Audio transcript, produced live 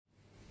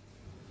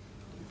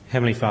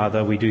Heavenly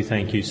Father, we do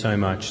thank you so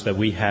much that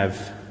we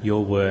have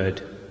your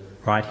word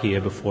right here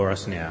before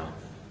us now.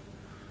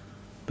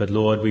 But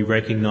Lord, we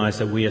recognise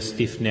that we are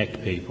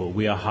stiff-necked people.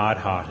 We are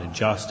hard-hearted,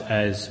 just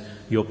as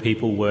your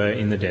people were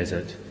in the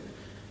desert.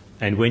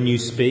 And when you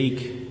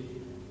speak,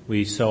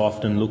 we so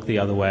often look the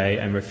other way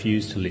and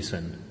refuse to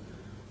listen.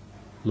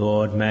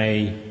 Lord,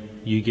 may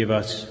you give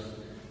us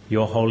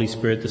your Holy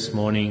Spirit this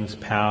morning's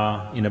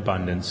power in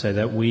abundance so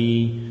that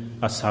we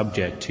are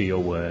subject to your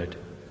word,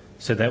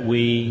 so that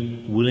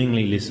we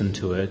willingly listen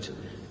to it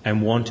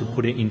and want to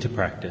put it into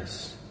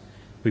practice.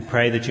 We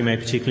pray that you may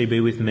particularly be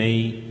with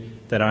me,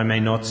 that I may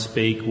not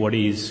speak what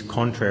is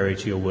contrary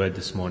to your word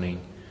this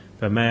morning,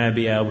 but may I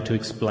be able to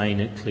explain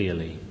it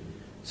clearly,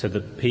 so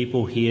that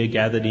people here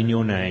gathered in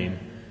your name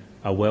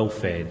are well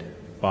fed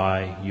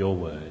by your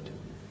word.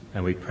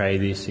 And we pray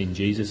this in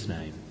Jesus'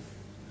 name.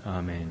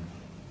 Amen.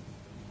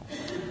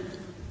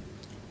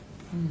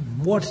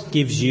 What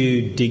gives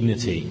you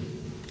dignity?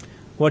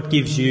 What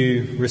gives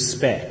you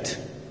respect?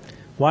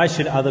 Why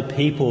should other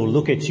people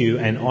look at you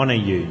and honour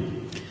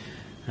you?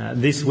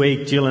 This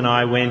week, Jill and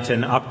I went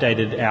and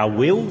updated our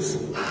wills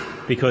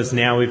because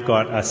now we've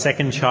got a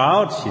second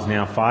child. She's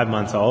now 5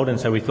 months old, and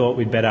so we thought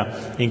we'd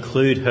better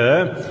include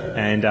her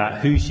and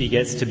who she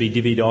gets to be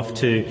divvied off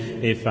to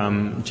if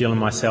Jill and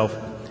myself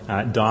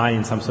die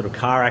in some sort of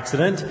car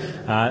accident.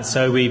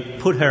 So we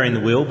put her in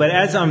the will. But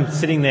as I'm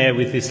sitting there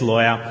with this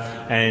lawyer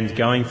and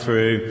going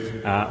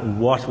through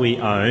what we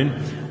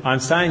own, I'm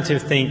starting to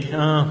think,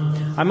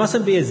 I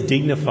mustn't be as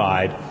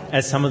dignified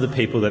as some of the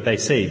people that they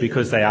see,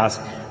 because they ask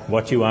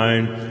what you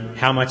own,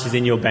 how much is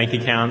in your bank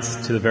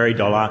accounts to the very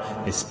dollar.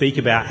 They speak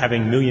about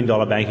having $1 million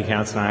bank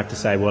accounts, and I have to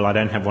say, well, I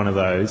don't have one of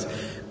those.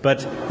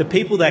 But the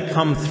people that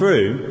come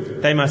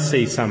through, they must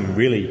see some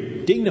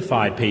really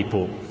dignified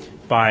people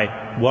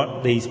by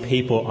what these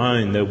people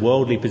own, their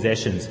worldly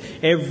possessions.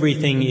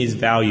 Everything is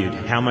valued.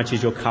 How much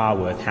is your car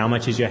worth? How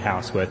much is your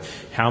house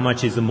worth? How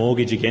much is the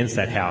mortgage against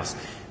that house?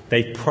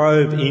 They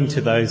probe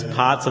into those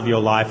parts of your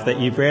life that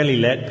you rarely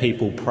let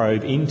people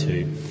probe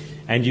into.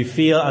 And you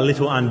feel a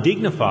little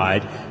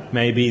undignified,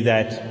 maybe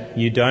that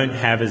you don't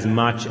have as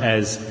much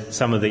as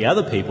some of the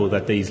other people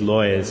that these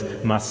lawyers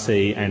must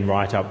see and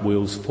write up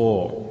wills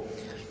for.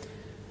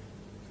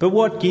 But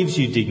what gives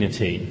you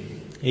dignity?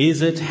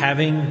 Is it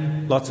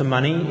having lots of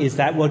money? Is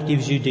that what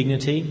gives you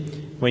dignity?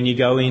 When you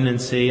go in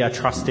and see a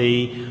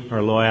trustee or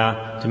a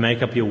lawyer to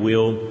make up your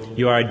will,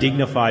 you are a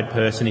dignified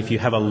person if you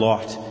have a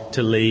lot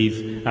to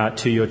leave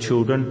to your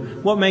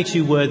children. What makes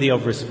you worthy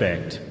of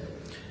respect?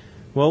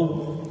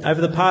 Well,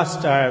 over the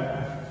past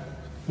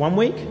 1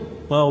 week,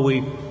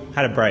 we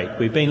had a break.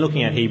 We've been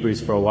looking at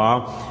Hebrews for a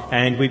while,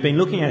 and we've been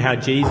looking at how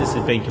Jesus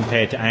has been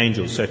compared to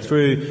angels. So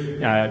through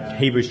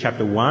Hebrews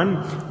chapter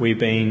 1, we've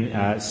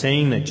been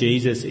seeing that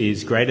Jesus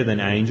is greater than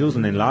angels,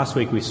 and then last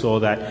week we saw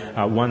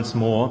that once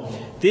more.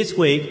 This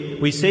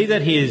week we see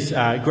that he is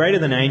greater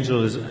than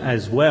angels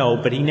as well,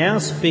 but he now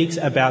speaks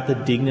about the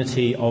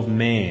dignity of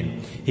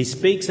man. He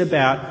speaks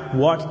about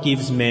what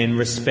gives men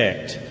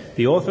respect.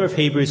 The author of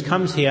Hebrews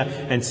comes here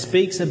and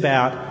speaks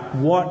about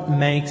what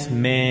makes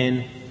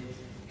man,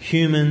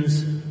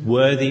 humans,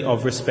 worthy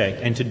of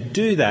respect. And to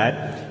do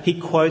that, he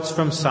quotes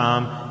from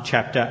Psalm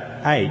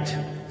chapter 8.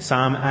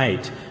 Psalm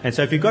 8. And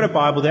so if you've got a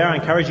Bible there, I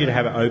encourage you to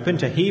have it open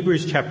to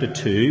Hebrews chapter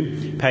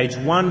 2, page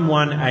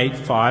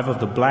 1185 of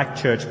the Black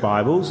Church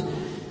Bibles,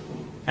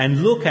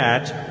 and look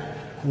at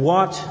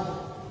what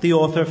the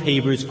author of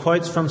Hebrews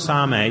quotes from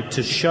Psalm 8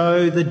 to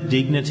show the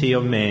dignity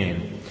of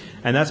man.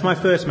 And that's my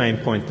first main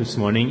point this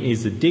morning,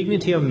 is the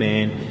dignity of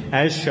man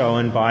as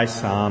shown by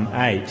Psalm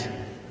 8.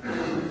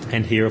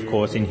 And here, of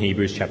course, in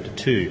Hebrews chapter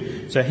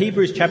 2. So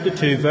Hebrews chapter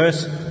 2,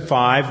 verse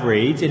 5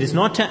 reads, "It is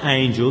not to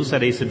angels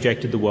that he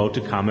subjected the world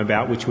to come,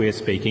 about which we are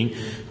speaking,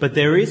 but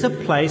there is a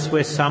place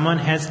where someone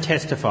has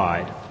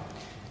testified."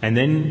 And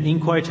then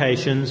in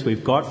quotations,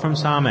 we've got from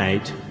Psalm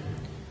 8,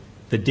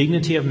 the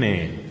dignity of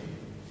man.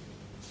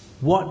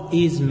 What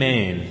is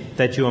man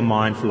that you are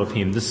mindful of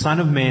him, the Son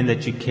of Man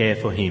that you care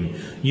for him?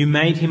 You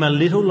made him a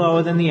little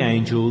lower than the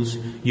angels.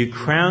 You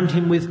crowned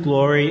him with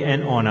glory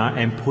and honour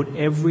and put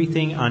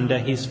everything under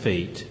his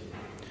feet.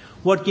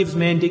 What gives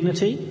man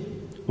dignity?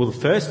 Well, the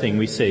first thing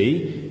we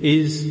see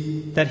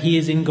is that he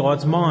is in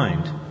God's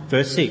mind.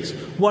 Verse 6,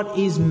 what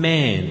is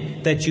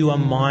man that you are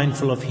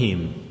mindful of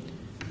him?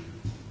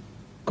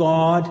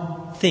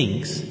 God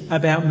thinks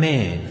about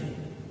man.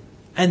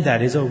 And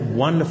that is a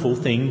wonderful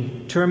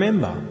thing to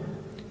remember.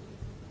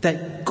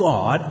 That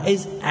God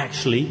is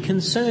actually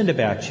concerned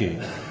about you.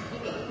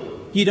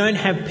 You don't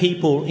have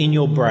people in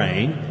your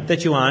brain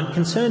that you aren't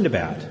concerned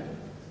about.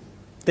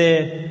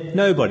 They're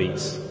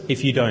nobodies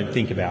if you don't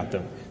think about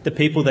them. The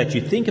people that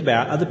you think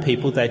about are the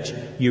people that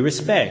you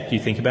respect. You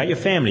think about your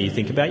family, you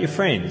think about your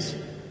friends.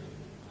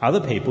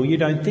 Other people you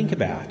don't think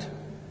about.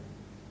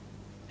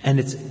 And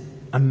it's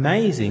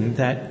amazing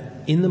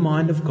that in the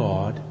mind of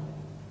God,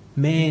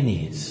 man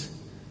is.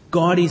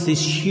 God is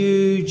this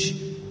huge,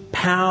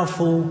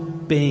 powerful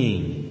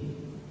being,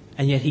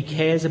 and yet he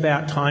cares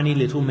about tiny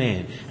little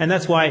man. And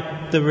that's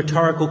why the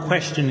rhetorical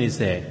question is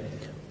there.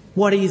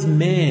 What is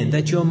man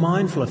that you're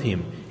mindful of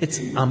him? It's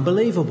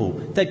unbelievable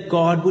that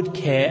God would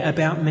care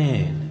about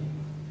man.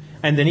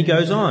 And then he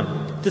goes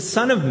on, the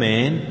Son of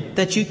Man,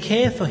 that you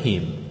care for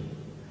him.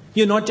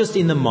 You're not just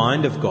in the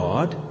mind of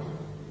God.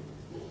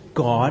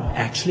 God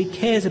actually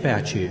cares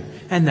about you,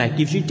 and that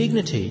gives you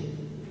dignity.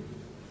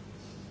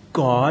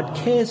 God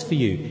cares for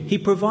you. He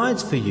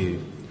provides for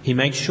you. He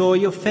makes sure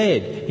you're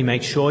fed. He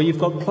makes sure you've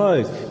got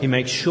clothes. He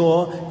makes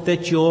sure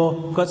that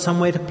you've got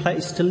somewhere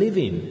place to live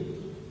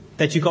in,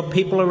 that you've got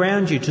people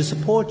around you to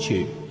support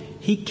you.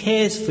 He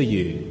cares for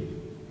you.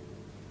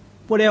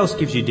 What else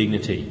gives you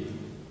dignity?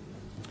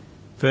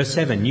 Verse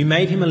 7, you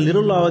made him a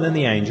little lower than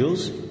the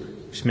angels,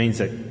 which means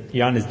that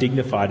he aren't as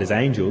dignified as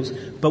angels.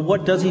 But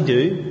what does he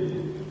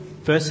do?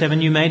 Verse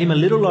 7, you made him a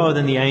little lower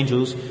than the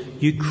angels.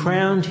 You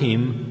crowned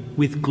him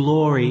with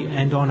glory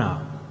and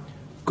honour.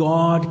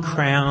 God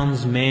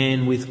crowns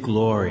man with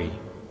glory,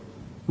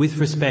 with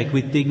respect,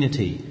 with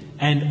dignity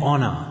and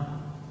honour.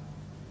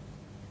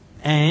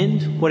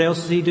 And what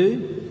else does he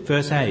do?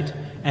 Verse 8,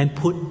 and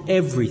put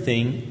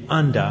everything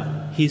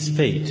under his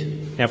feet.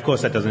 Now, of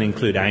course, that doesn't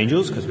include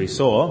angels, because we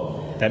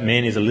saw that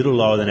man is a little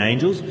lower than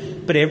angels,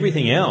 but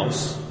everything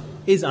else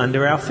is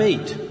under our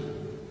feet.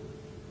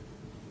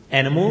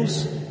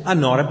 Animals are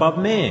not above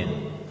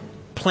man.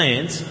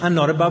 Plants are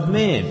not above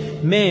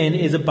man. Man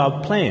is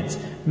above plants.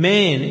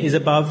 Man is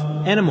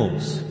above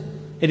animals.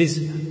 It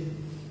is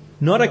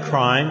not a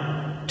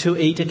crime to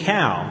eat a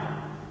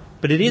cow,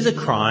 but it is a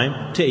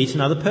crime to eat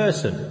another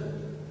person.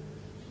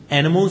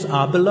 Animals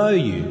are below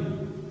you,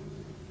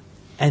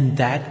 and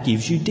that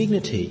gives you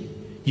dignity.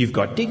 You've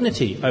got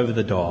dignity over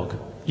the dog.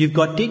 You've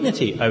got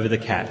dignity over the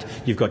cat.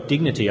 You've got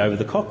dignity over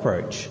the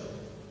cockroach.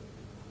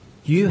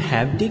 You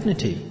have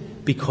dignity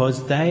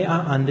because they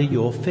are under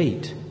your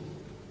feet.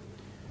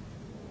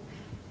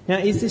 Now,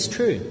 is this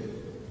true?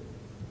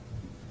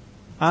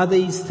 Are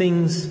these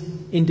things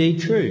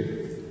indeed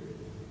true?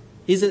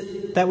 Is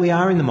it that we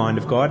are in the mind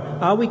of God?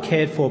 Are we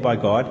cared for by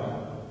God?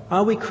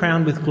 Are we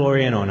crowned with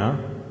glory and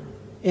honour?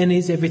 And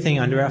is everything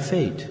under our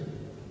feet?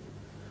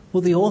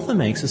 Well, the author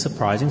makes a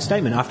surprising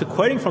statement. After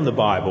quoting from the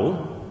Bible,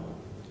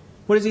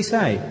 what does he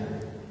say?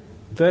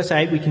 Verse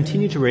 8, we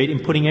continue to read, in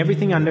putting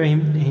everything under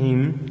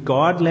him,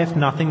 God left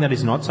nothing that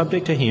is not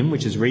subject to him,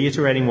 which is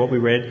reiterating what we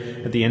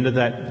read at the end of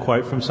that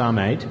quote from Psalm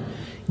 8.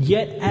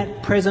 Yet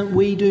at present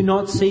we do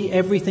not see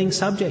everything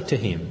subject to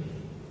him.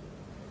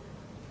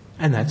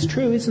 And that's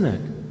true, isn't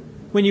it?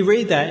 When you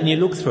read that and you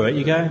look through it,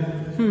 you go,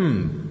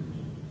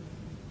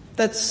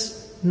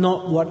 that's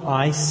not what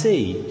I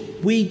see.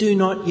 We do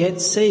not yet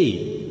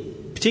see,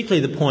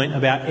 particularly the point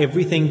about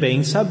everything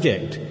being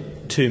subject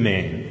to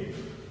man.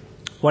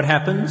 What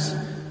happens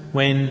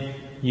when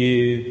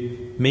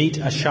you meet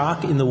a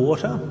shark in the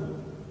water?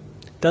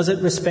 Does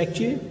it respect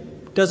you?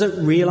 Does it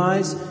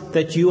realise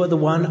that you are the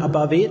one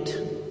above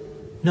it?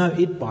 No,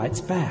 it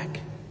bites back.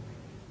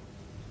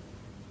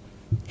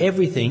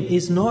 Everything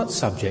is not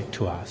subject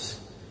to us.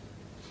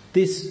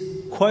 This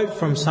quote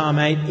from Psalm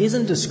 8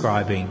 isn't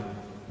describing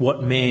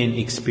what man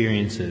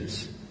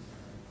experiences.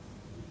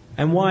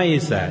 And why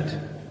is that?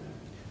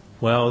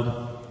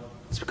 Well,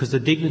 it's because the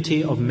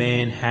dignity of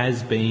man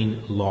has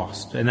been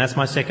lost. And that's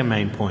my second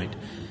main point.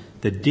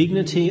 The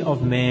dignity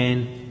of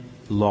man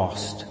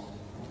lost.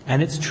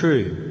 And it's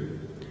true.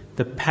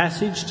 The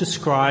passage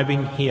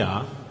describing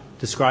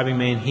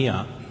man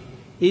here,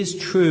 is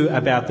true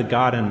about the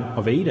Garden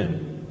of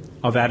Eden,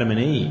 of Adam and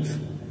Eve.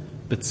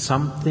 But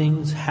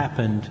something's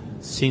happened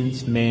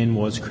since man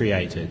was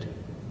created.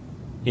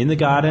 In the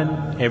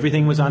garden,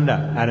 everything was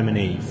under Adam and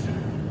Eve.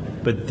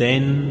 But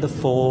then the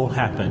fall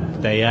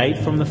happened. They ate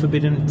from the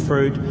forbidden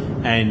fruit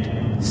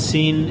and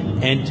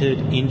sin entered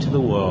into the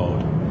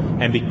world.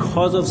 And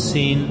because of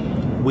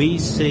sin, we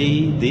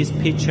see this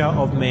picture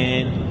of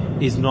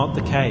man is not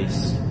the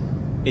case.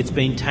 It's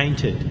been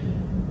tainted.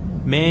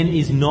 Man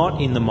is not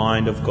in the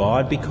mind of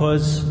God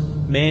because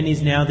man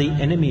is now the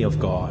enemy of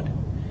God.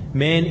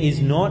 Man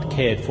is not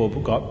cared for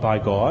by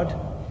God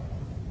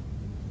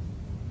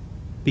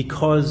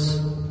because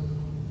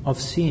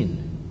of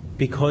sin.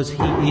 Because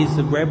he is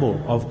the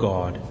rebel of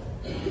God.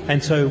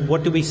 And so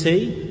what do we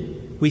see?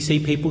 We see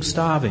people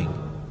starving.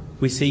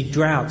 We see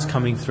droughts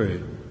coming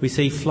through. We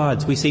see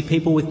floods. We see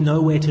people with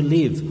nowhere to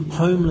live,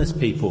 homeless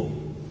people.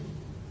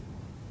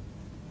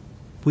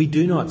 We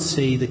do not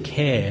see the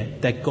care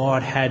that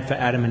God had for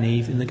Adam and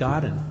Eve in the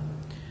garden.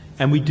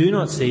 And we do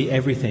not see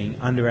everything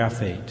under our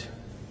feet.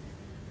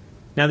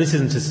 Now, this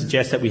isn't to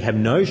suggest that we have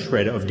no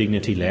shred of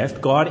dignity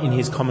left. God, in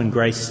his common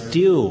grace,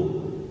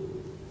 still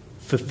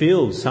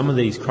fulfills some of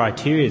these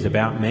criteria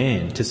about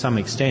man to some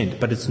extent,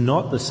 but it's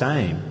not the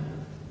same.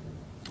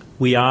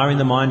 We are in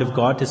the mind of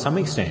God to some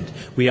extent.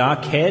 We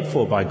are cared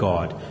for by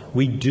God.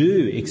 We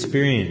do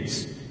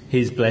experience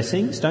his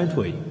blessings, don't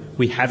we?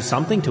 We have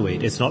something to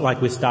eat. It's not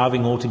like we're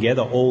starving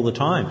altogether all the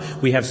time.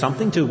 We have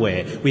something to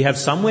wear. We have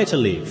somewhere to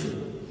live.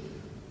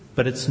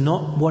 But it's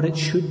not what it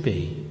should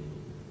be.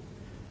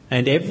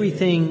 And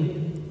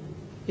everything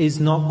is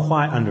not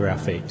quite under our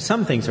feet.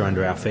 Some things are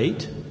under our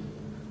feet.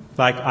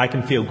 Like, I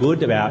can feel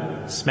good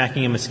about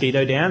smacking a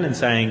mosquito down and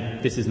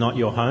saying, this is not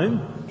your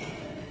home,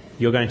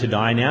 you're going to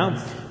die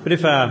now. But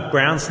if a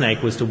ground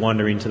snake was to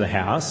wander into the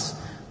house,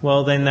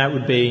 well, then that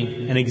would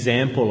be an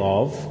example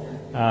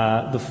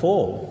of the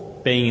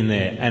fall being in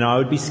there, and I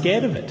would be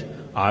scared of it.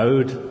 I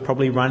would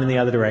probably run in the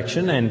other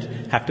direction and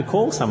have to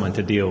call someone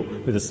to deal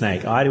with a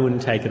snake. I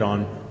wouldn't take it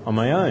on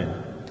my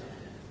own.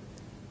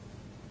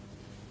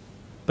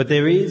 But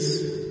there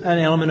is an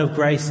element of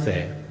grace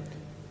there.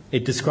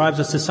 It describes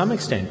us to some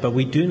extent, but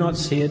we do not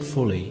see it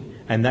fully.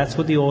 And that's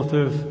what the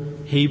author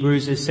of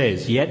Hebrews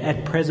says. Yet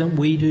at present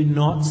we do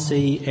not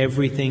see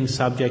everything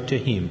subject to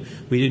him.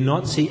 We do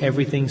not see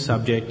everything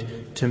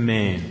subject to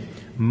man.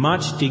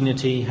 Much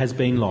dignity has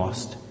been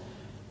lost.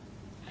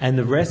 And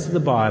the rest of the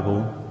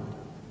Bible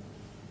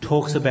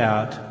talks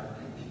about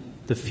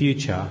the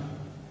future,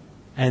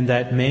 and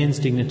that man's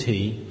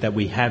dignity that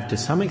we have to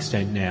some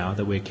extent now,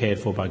 that we're cared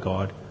for by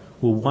God,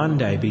 will one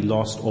day be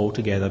lost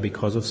altogether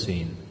because of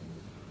sin.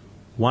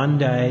 One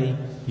day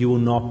you will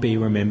not be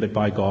remembered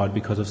by God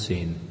because of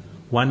sin.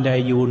 One day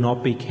you will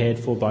not be cared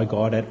for by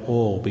God at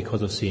all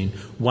because of sin.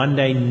 One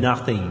day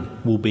nothing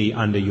will be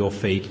under your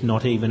feet,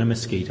 not even a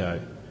mosquito,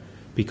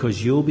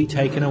 because you'll be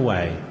taken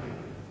away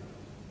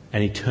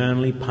and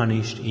eternally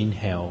punished in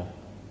hell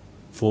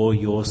for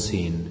your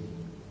sin.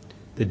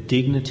 The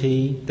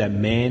dignity that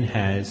man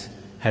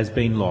has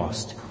been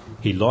lost.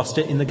 He lost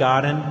it in the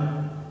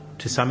garden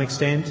to some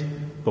extent,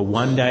 but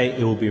one day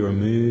it will be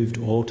removed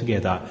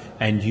altogether,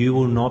 and you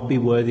will not be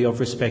worthy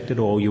of respect at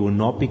all. You will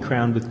not be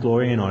crowned with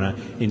glory and honour.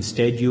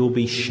 Instead, you will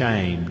be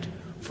shamed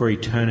for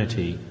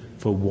eternity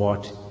for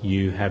what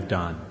you have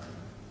done.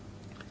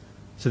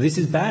 So this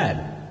is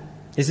bad.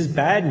 This is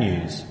bad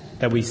news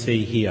that we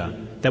see here,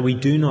 that we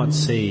do not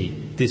see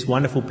this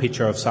wonderful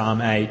picture of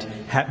Psalm 8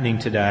 happening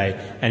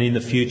today, and in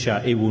the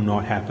future it will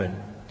not happen.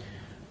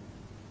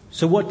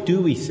 So what do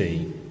we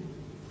see?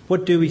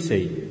 What do we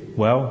see?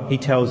 Well, he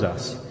tells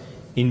us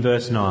in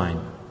verse 9,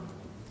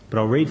 but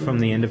I'll read from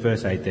the end of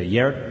verse 8 there.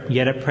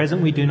 Yet at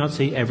present we do not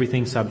see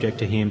everything subject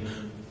to him,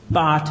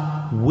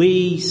 but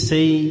we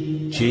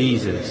see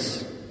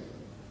Jesus.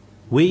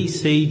 We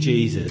see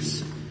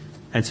Jesus.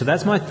 And so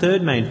that's my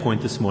third main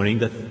point this morning,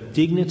 the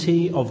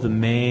dignity of the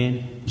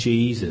man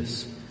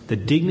Jesus. The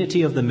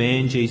dignity of the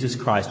man Jesus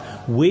Christ.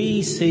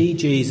 We see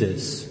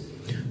Jesus,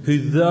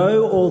 who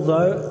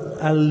although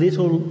a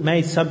little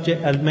made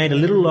a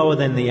little lower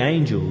than the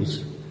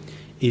angels,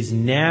 is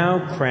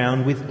now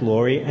crowned with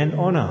glory and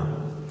honour.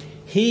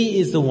 He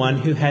is the one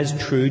who has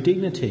true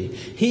dignity.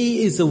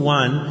 He is the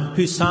one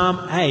who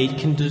Psalm 8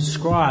 can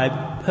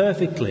describe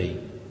perfectly.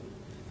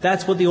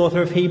 That's what the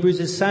author of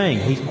Hebrews is saying.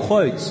 He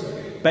quotes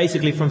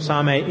basically from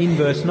Psalm 8 in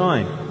verse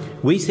 9.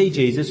 We see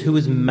Jesus, who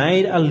was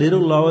made a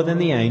little lower than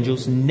the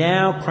angels,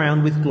 now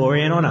crowned with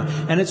glory and honour.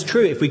 And it's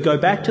true, if we go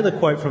back to the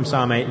quote from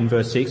Psalm 8 in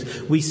verse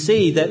 6, we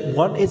see that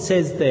what it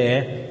says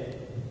there,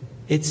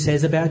 it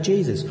says about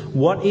Jesus.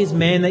 What is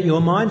man that you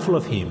are mindful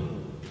of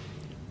him?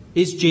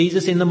 Is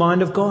Jesus in the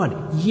mind of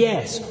God?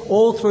 Yes,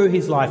 all through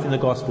his life in the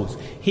Gospels.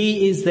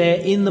 He is there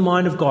in the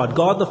mind of God.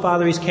 God the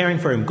Father is caring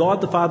for him.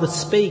 God the Father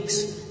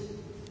speaks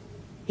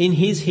in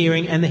his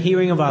hearing and the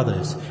hearing of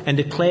others, and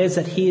declares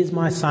that he is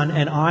my son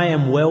and I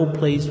am well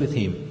pleased with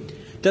him.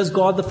 Does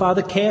God the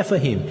Father care for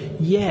him?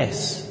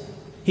 Yes.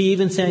 He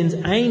even sends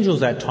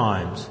angels at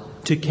times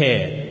to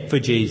care for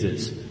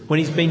Jesus. When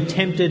he's been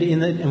tempted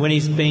when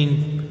he's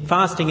been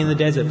fasting in the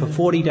desert for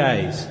 40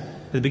 days,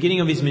 at the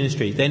beginning of his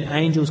ministry, then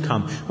angels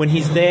come. When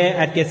he's there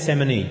at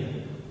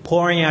Gethsemane,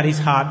 pouring out his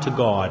heart to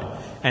God,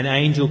 an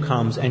angel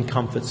comes and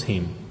comforts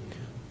him.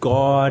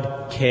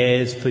 God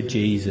cares for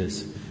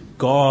Jesus.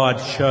 God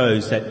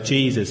shows that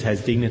Jesus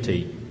has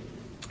dignity.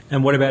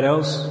 And what about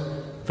else?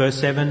 Verse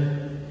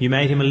 7, you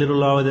made him a little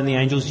lower than the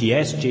angels.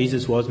 Yes,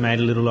 Jesus was made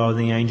a little lower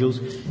than the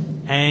angels.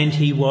 And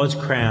he was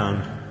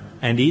crowned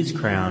and is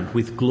crowned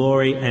with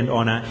glory and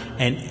honour,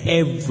 and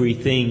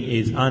everything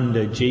is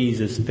under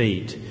Jesus'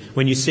 feet.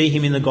 When you see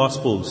him in the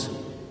Gospels,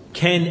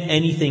 can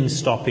anything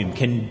stop him?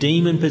 Can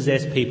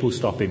demon-possessed people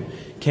stop him?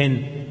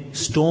 Can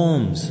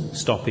storms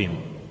stop him?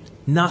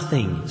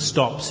 Nothing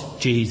stops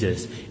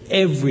Jesus.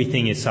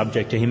 Everything is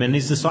subject to him. And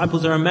his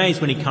disciples are amazed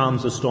when he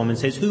calms the storm and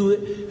says, Who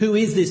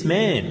is this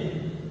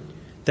man?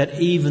 That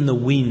even the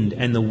wind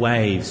and the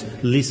waves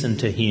listen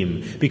to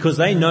him, because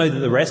they know that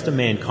the rest of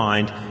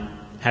mankind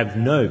have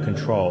no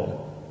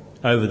control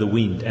over the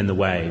wind and the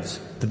waves.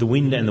 That the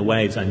wind and the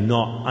waves are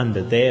not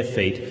under their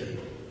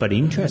feet, but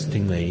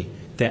interestingly,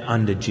 they're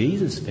under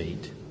Jesus'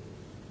 feet.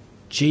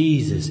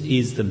 Jesus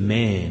is the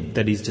man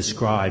that is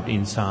described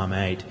in Psalm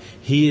 8.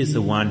 He is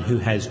the one who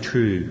has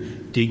true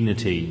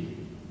dignity.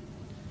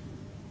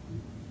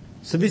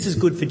 So this is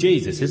good for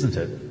Jesus, isn't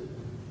it?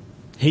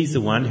 He's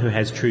the one who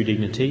has true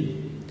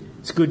dignity.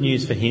 It's good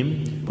news for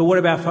him. But what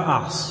about for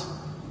us?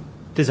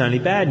 There's only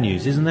bad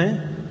news, isn't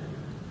there?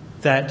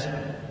 That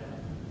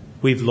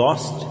we've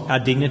lost our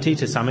dignity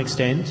to some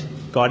extent.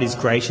 God is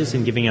gracious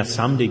in giving us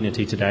some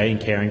dignity today and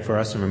caring for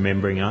us and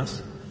remembering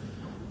us.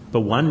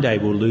 But one day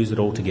we'll lose it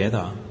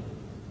altogether.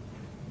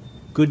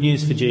 Good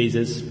news for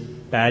Jesus,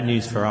 bad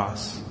news for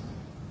us?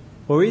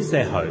 Or is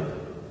there hope?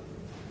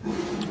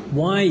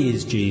 Why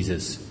is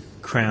Jesus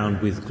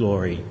crowned with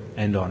glory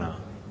and honour?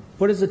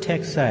 What does the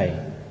text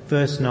say?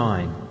 Verse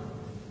 9.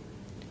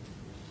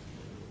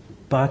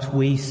 But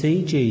we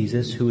see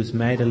Jesus, who was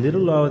made a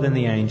little lower than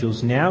the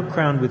angels, now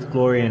crowned with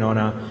glory and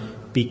honour,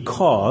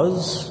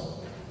 because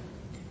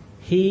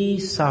he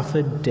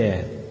suffered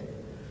death,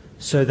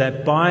 so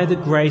that by the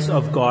grace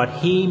of God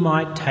he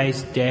might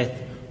taste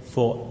death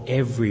for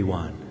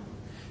everyone.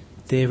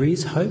 There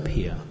is hope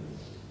here.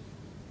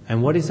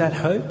 And what is that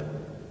hope?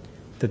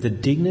 That the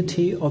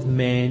dignity of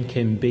man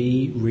can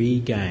be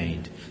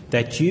regained,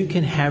 that you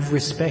can have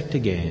respect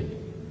again.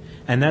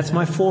 And that's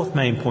my fourth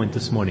main point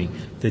this morning.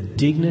 The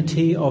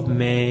dignity of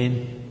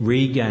man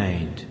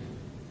regained.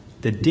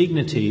 The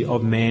dignity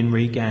of man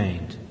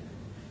regained.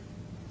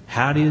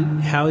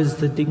 How is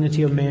the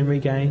dignity of man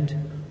regained?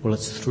 Well,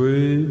 it's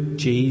through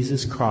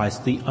Jesus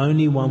Christ, the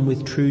only one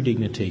with true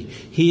dignity.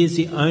 He is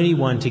the only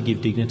one to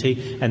give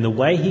dignity, and the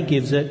way he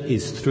gives it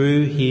is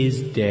through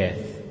his death.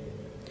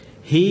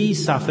 He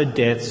suffered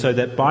death so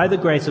that by the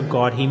grace of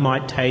God he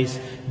might taste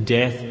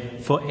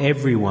death for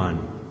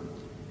everyone.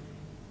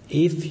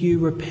 If you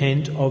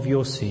repent of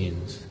your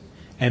sins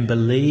and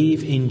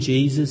believe in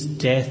Jesus'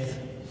 death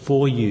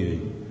for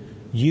you,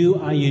 you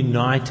are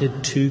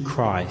united to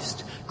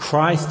Christ.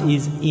 Christ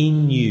is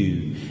in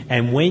you.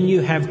 And when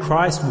you have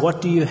Christ,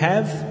 what do you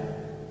have?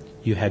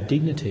 You have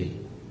dignity.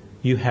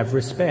 You have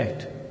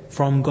respect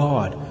from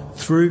God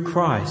through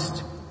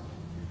Christ.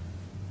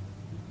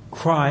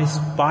 Christ,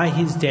 by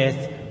his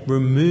death,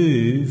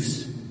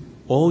 removes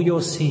all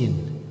your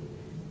sin.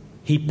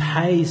 He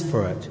pays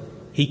for it.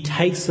 He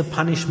takes the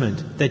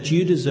punishment that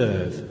you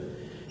deserve.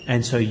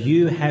 And so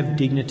you have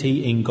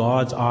dignity in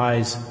God's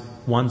eyes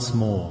once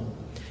more.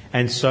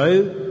 And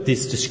so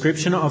this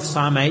description of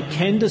Psalm 8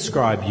 can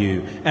describe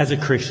you as a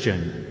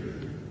Christian.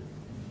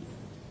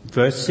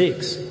 Verse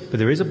 6, but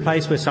there is a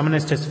place where someone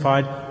has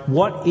testified,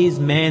 what is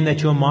man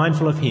that you're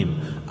mindful of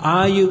him?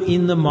 Are you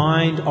in the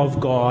mind of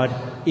God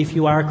if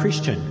you are a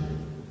Christian?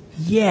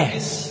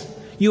 Yes,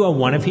 you are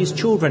one of his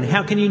children.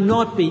 How can you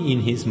not be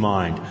in his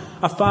mind?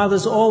 A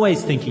father's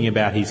always thinking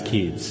about his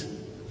kids.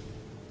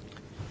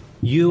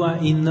 You are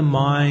in the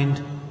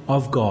mind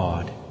of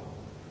God.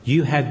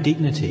 You have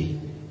dignity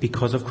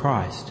because of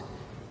Christ.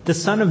 The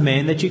Son of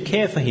Man, that you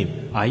care for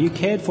him. Are you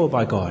cared for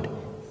by God?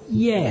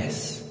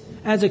 Yes.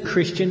 As a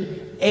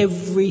Christian,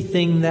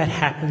 everything that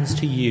happens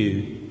to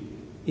you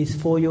is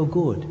for your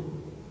good.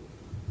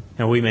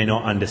 Now, we may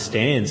not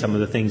understand some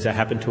of the things that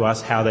happen to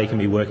us, how they can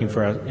be working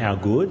for our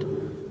good.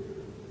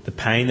 The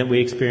pain that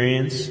we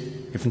experience,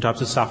 different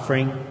types of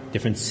suffering,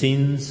 different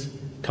sins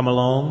come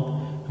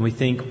along, and we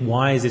think,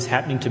 why is this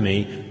happening to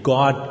me?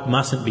 God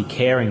mustn't be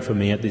caring for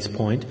me at this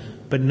point.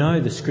 But no,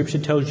 the scripture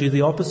tells you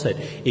the opposite.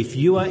 If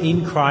you are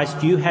in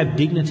Christ, you have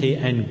dignity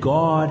and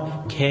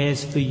God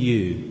cares for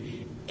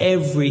you.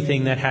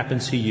 Everything that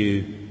happens to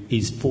you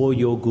is for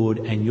your good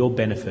and your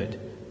benefit.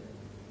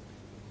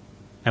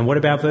 And what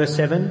about verse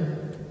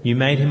 7? You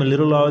made him a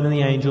little lower than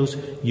the angels.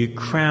 You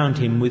crowned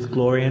him with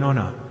glory and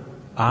honour.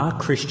 Are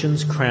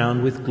Christians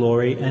crowned with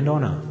glory and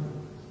honour?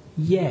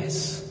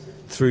 Yes.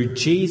 Through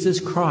Jesus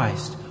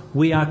Christ,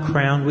 we are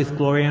crowned with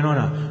glory and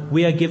honour.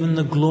 We are given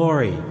the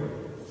glory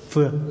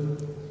for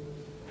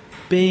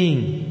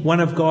being one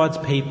of God's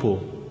people.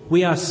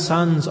 We are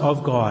sons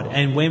of God,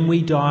 and when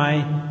we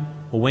die,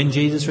 or when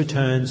Jesus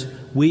returns,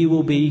 we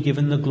will be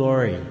given the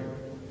glory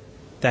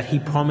that he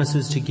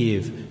promises to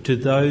give to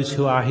those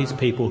who are his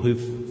people,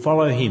 who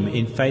follow him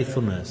in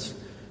faithfulness,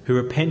 who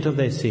repent of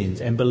their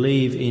sins and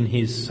believe in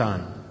his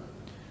Son.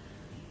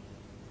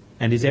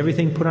 And is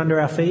everything put under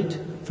our feet?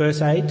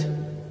 Verse 8?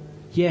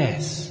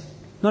 Yes.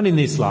 Not in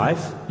this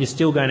life. You're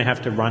still going to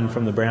have to run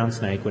from the brown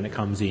snake when it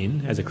comes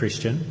in as a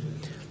Christian.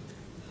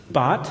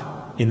 But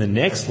in the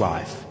next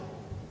life,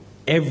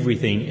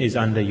 everything is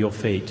under your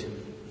feet.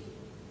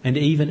 And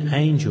even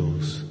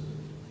angels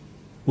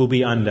will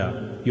be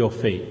under your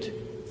feet.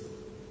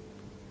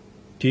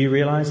 Do you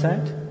realise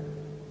that?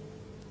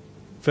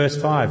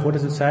 Verse 5, what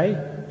does it say?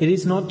 It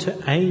is not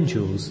to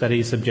angels that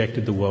he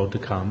subjected the world to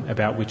come,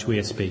 about which we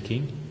are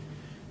speaking.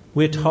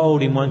 We're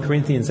told in 1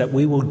 Corinthians that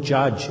we will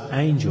judge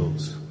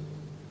angels.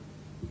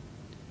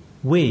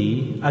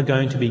 We are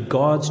going to be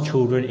God's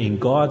children in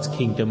God's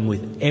kingdom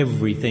with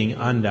everything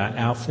under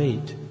our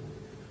feet.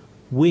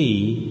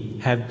 We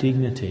have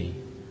dignity.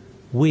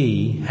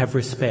 We have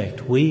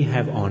respect. We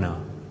have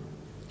honour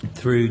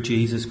through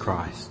Jesus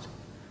Christ.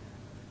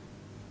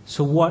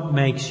 So what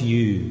makes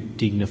you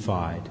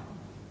dignified?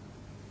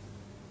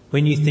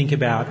 When you think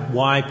about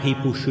why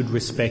people should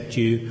respect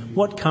you,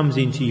 what comes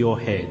into your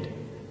head?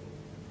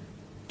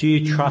 Do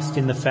you trust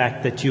in the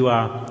fact that you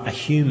are a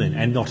human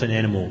and not an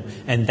animal,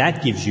 and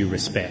that gives you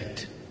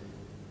respect?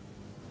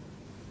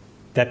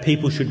 That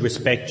people should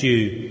respect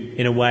you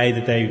in a way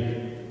that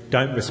they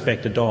don't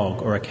respect a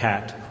dog or a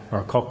cat or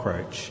a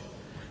cockroach?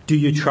 Do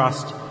you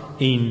trust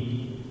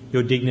in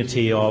your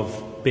dignity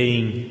of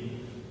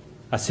being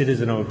a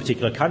citizen of a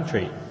particular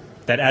country?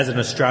 That as an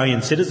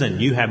Australian citizen,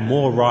 you have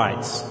more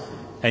rights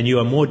and you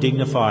are more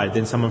dignified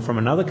than someone from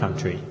another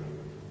country?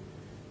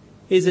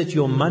 Is it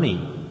your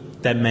money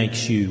that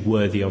makes you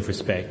worthy of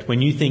respect?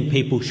 When you think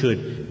people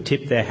should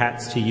tip their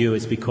hats to you,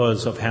 it's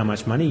because of how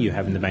much money you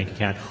have in the bank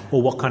account,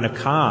 or what kind of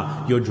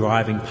car you're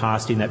driving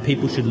past in that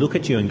people should look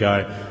at you and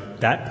go,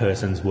 that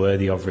person's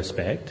worthy of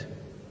respect.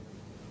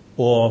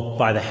 Or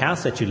by the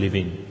house that you live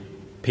in.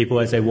 People,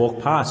 as they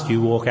walk past,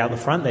 you walk out the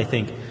front, they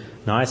think,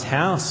 nice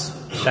house,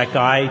 that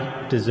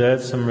guy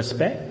deserves some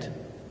respect.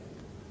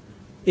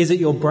 Is it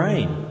your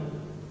brain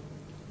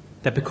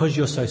that because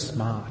you're so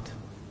smart,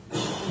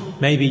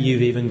 maybe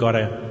you've even got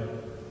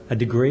a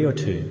degree or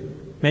two,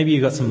 maybe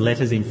you've got some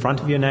letters in front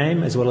of your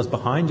name as well as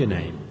behind your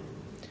name,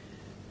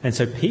 and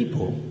so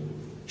people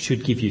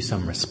should give you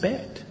some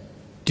respect?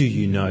 Do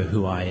you know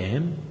who I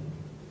am?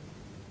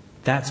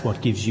 That's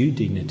what gives you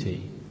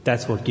dignity.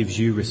 That's what gives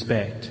you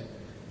respect.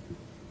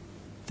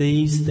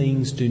 These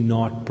things do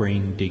not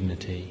bring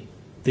dignity.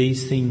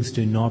 These things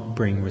do not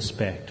bring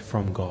respect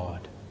from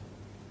God.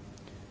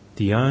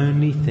 The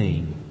only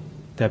thing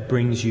that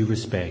brings you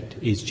respect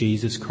is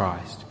Jesus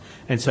Christ.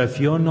 And so if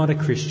you're not a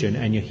Christian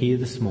and you're here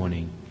this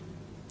morning,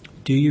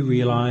 do you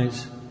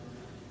realise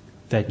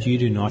that you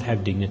do not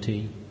have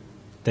dignity?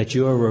 That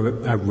you are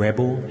a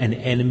rebel, an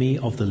enemy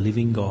of the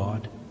living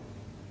God?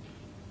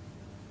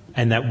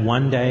 And that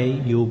one day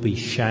you'll be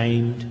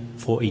shamed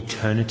for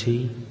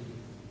eternity?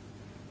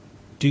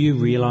 Do you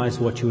realise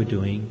what you are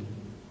doing?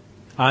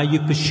 Are you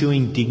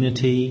pursuing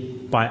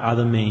dignity by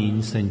other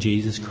means than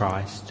Jesus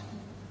Christ?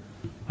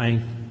 I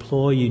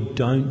implore you,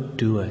 don't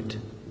do it.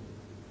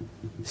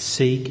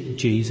 Seek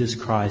Jesus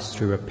Christ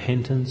through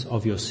repentance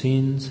of your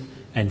sins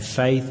and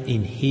faith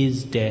in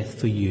his death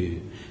for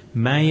you.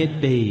 May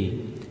it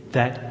be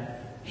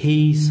that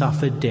he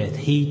suffered death,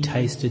 he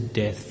tasted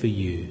death for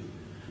you,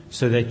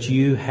 so that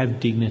you have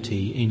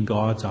dignity in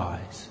God's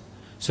eyes,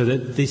 so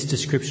that this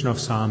description of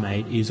Psalm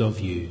 8 is of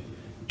you.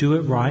 Do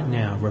it right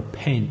now.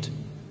 Repent.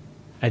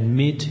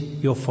 Admit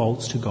your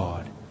faults to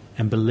God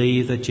and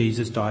believe that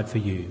Jesus died for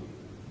you.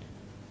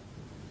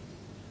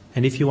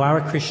 And if you are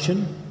a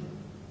Christian,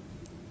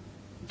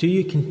 do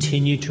you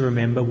continue to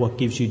remember what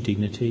gives you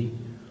dignity,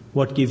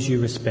 what gives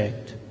you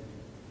respect?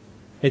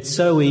 It's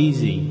so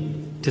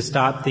easy to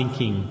start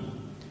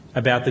thinking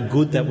about the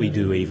good that we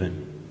do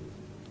even.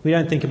 We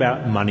don't think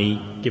about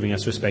money giving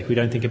us respect. We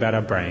don't think about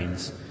our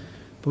brains.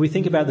 But we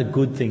think about the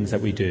good things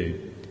that we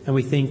do. And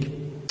we think,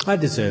 I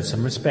deserve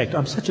some respect.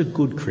 I'm such a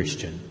good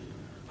Christian.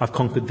 I've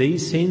conquered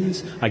these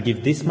sins. I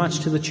give this much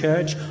to the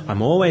church.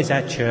 I'm always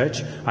at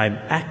church. I'm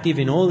active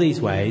in all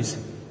these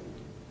ways.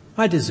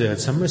 I deserve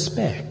some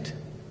respect.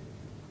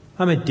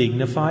 I'm a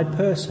dignified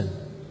person.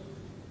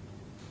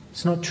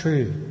 It's not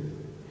true.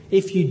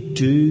 If you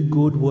do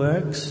good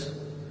works,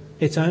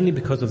 it's only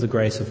because of the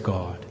grace of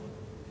God.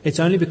 It's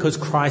only because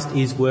Christ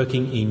is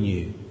working in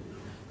you.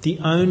 The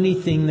only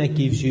thing that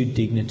gives you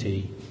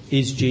dignity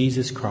is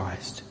Jesus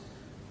Christ.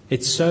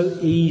 It's so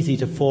easy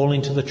to fall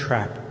into the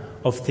trap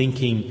of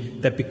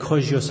thinking that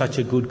because you're such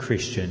a good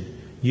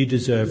Christian, you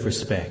deserve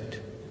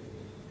respect.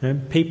 You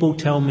know, people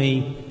tell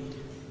me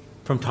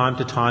from time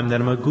to time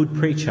that I'm a good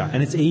preacher,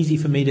 and it's easy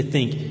for me to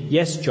think,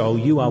 yes, Joel,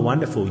 you are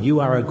wonderful,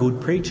 you are a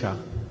good preacher.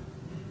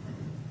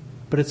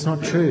 But it's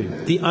not true.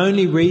 The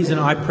only reason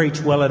I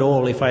preach well at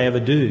all, if I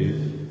ever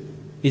do,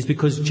 is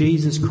because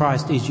Jesus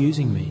Christ is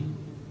using me.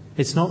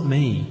 It's not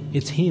me,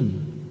 it's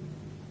him.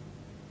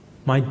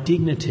 My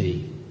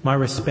dignity, my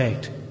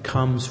respect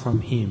comes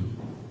from him.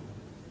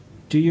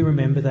 Do you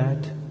remember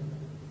that?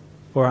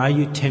 Or are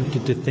you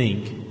tempted to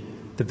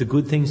think that the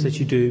good things that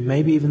you do,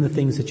 maybe even the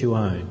things that you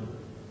own,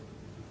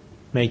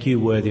 make you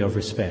worthy of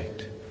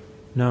respect?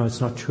 No,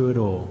 it's not true at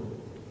all.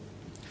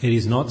 It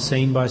is not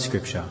seen by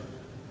Scripture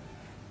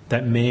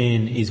that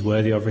man is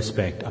worthy of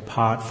respect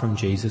apart from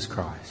Jesus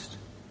Christ.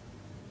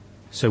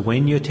 So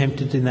when you're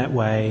tempted in that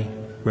way,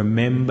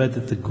 remember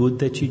that the good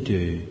that you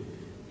do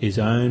is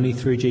only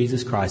through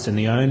Jesus Christ, and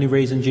the only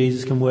reason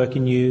Jesus can work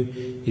in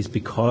you is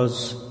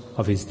because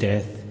of his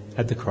death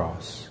at the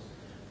cross.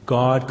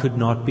 God could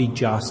not be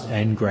just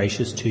and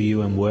gracious to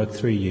you and work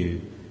through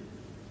you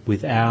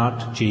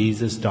without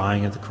Jesus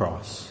dying at the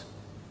cross.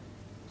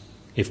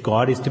 If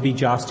God is to be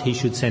just, he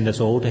should send us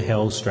all to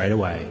hell straight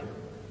away.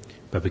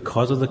 But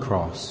because of the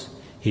cross,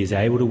 he is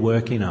able to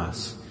work in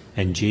us,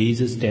 and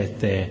Jesus' death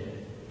there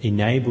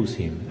enables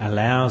him,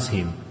 allows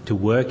him to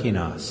work in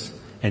us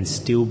and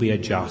still be a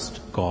just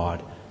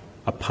God,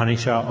 a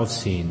punisher of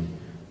sin,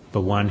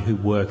 but one who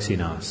works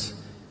in us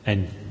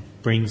and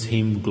brings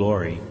him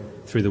glory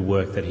through the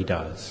work that he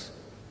does.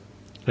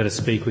 Let us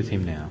speak with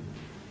him now.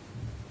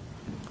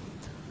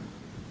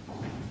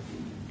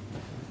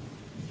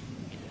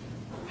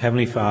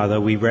 Heavenly Father,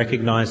 we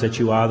recognise that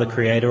you are the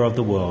creator of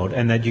the world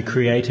and that you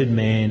created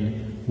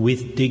man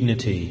with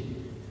dignity,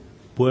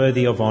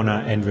 worthy of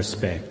honour and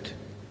respect.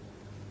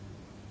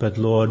 But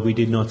Lord, we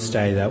did not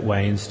stay that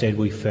way. Instead,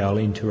 we fell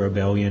into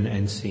rebellion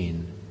and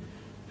sin,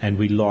 and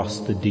we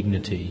lost the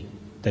dignity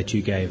that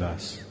you gave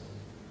us.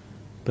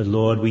 But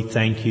Lord, we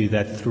thank you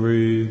that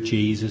through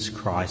Jesus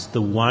Christ,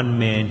 the one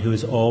man who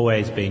has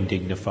always been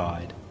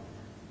dignified,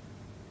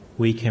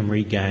 we can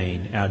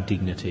regain our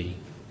dignity.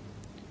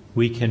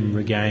 We can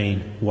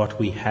regain what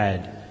we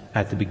had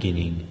at the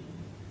beginning.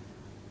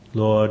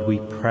 Lord, we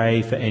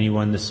pray for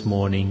anyone this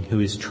morning who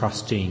is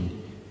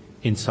trusting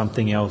in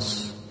something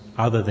else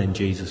other than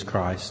Jesus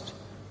Christ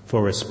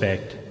for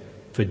respect,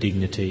 for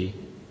dignity.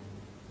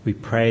 We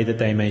pray that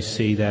they may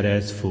see that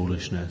as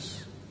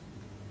foolishness,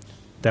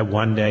 that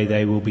one day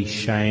they will be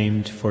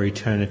shamed for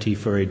eternity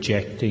for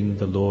rejecting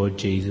the Lord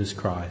Jesus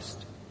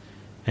Christ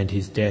and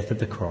his death at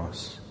the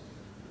cross.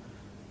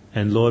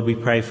 And Lord, we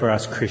pray for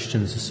us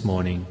Christians this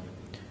morning.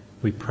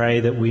 We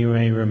pray that we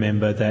may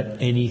remember that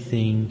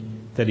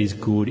anything that is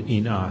good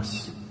in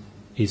us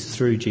is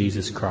through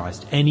Jesus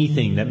Christ.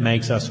 Anything that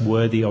makes us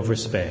worthy of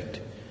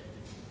respect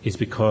is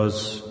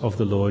because of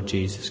the Lord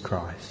Jesus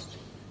Christ.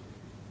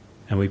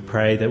 And we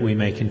pray that we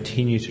may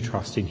continue to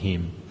trust in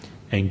him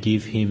and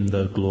give him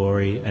the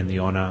glory and the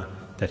honour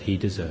that he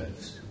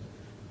deserves.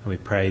 And we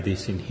pray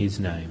this in his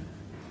name.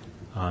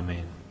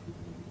 Amen.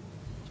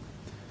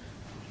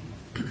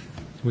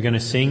 We're going to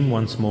sing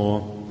once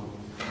more.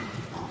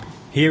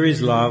 Here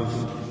is love,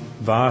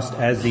 vast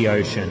as the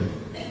ocean,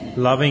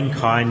 loving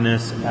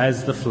kindness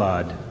as the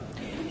flood.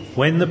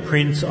 When the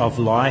Prince of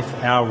Life,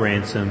 our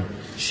ransom,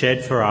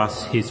 shed for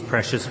us his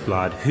precious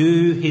blood,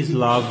 who his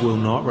love will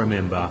not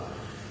remember?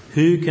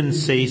 Who can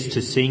cease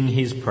to sing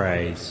his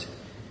praise?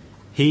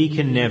 He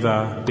can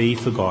never be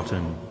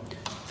forgotten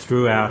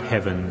throughout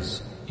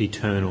heaven's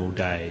eternal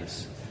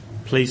days.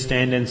 Please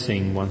stand and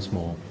sing once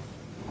more.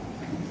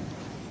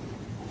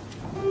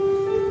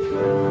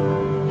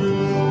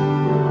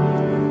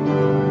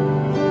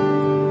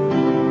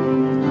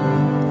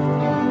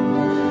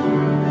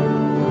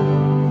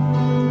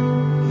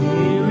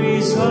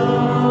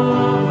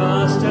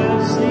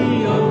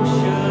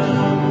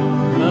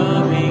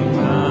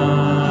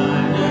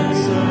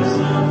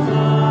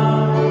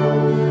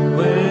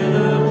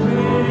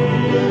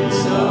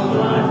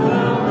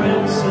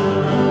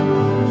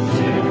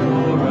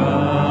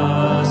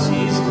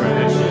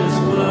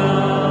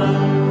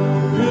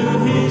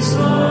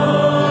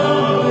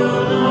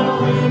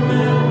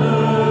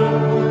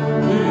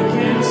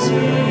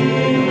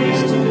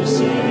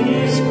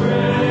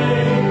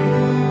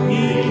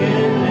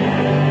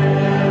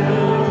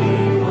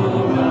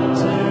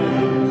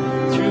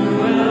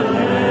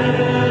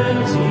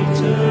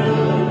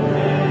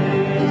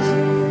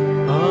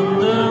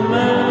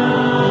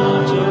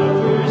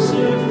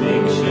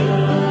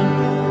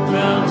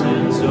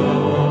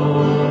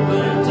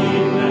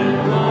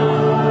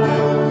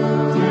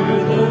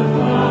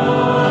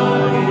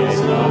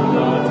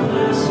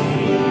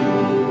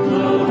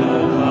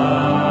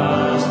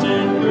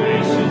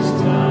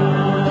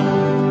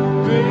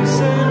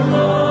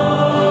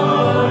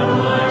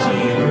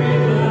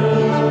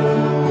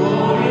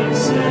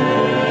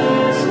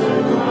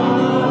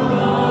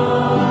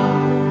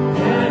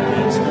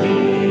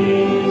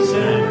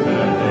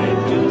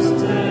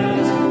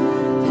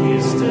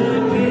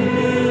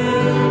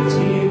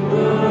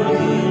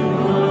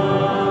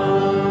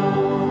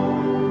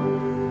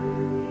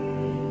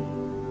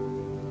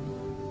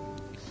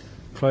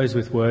 Close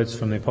with words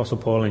from the Apostle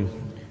Paul in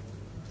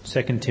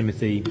 2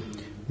 Timothy.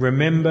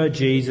 Remember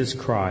Jesus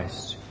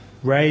Christ,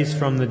 raised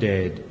from the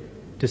dead,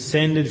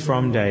 descended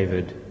from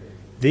David.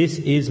 This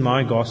is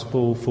my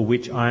gospel for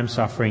which I am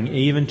suffering,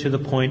 even to the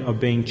point of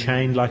being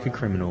chained like a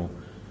criminal.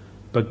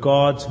 But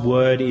God's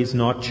word is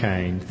not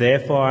chained.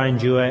 Therefore I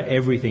endure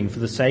everything for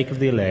the sake of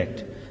the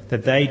elect,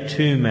 that they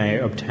too may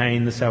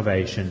obtain the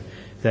salvation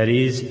that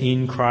is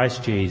in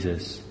Christ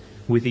Jesus,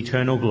 with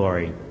eternal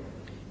glory.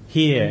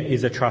 Here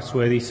is a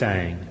trustworthy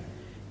saying: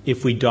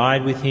 if we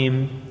died with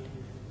him,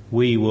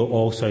 we will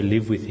also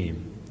live with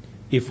him.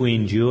 If we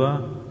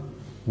endure,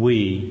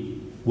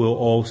 we will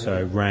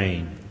also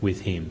reign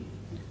with him.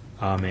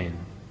 Amen.